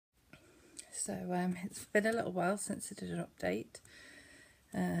So it's been a little while since I did an update.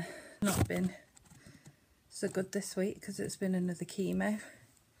 Not been so good this week because it's been another chemo,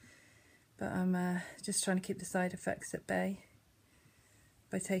 but I'm just trying to keep the side effects at bay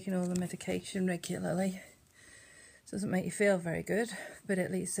by taking all the medication regularly. It doesn't make you feel very good, but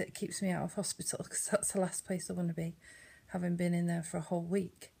at least it keeps me out of hospital because that's the last place I want to be, having been in there for a whole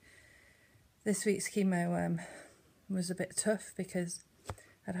week. This week's chemo was a bit tough because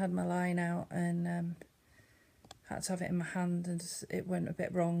I'd had my line out and had to have it in my hand, and it went a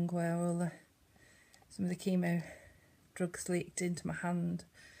bit wrong where some of the chemo drugs leaked into my hand,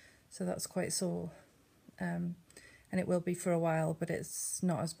 so that's quite sore, and it will be for a while, but it's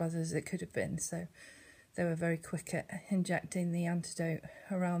not as bad as it could have been. So they were very quick at injecting the antidote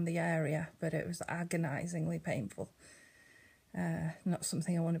around the area, but it was agonisingly painful. Not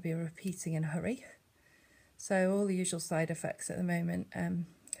something I want to be repeating in a hurry. So all the usual side effects at the moment,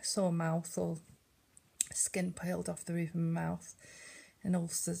 sore mouth, or skin peeled off the roof of my mouth, and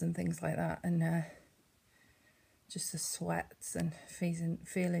ulcers and things like that, and just the sweats and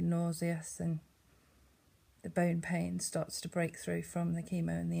feeling nauseous, and the bone pain starts to break through from the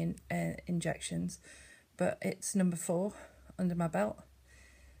chemo and the injections. But it's number 4 under my belt,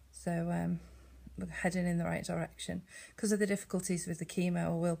 so we're heading in the right direction. Because of the difficulties with the chemo, I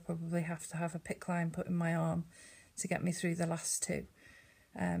will probably have to have a PICC line put in my arm to get me through the last 2,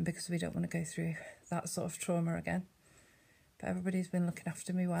 because we don't want to go through that sort of trauma again. But everybody's been looking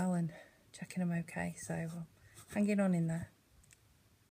after me well and checking I'm okay, so hanging on in there.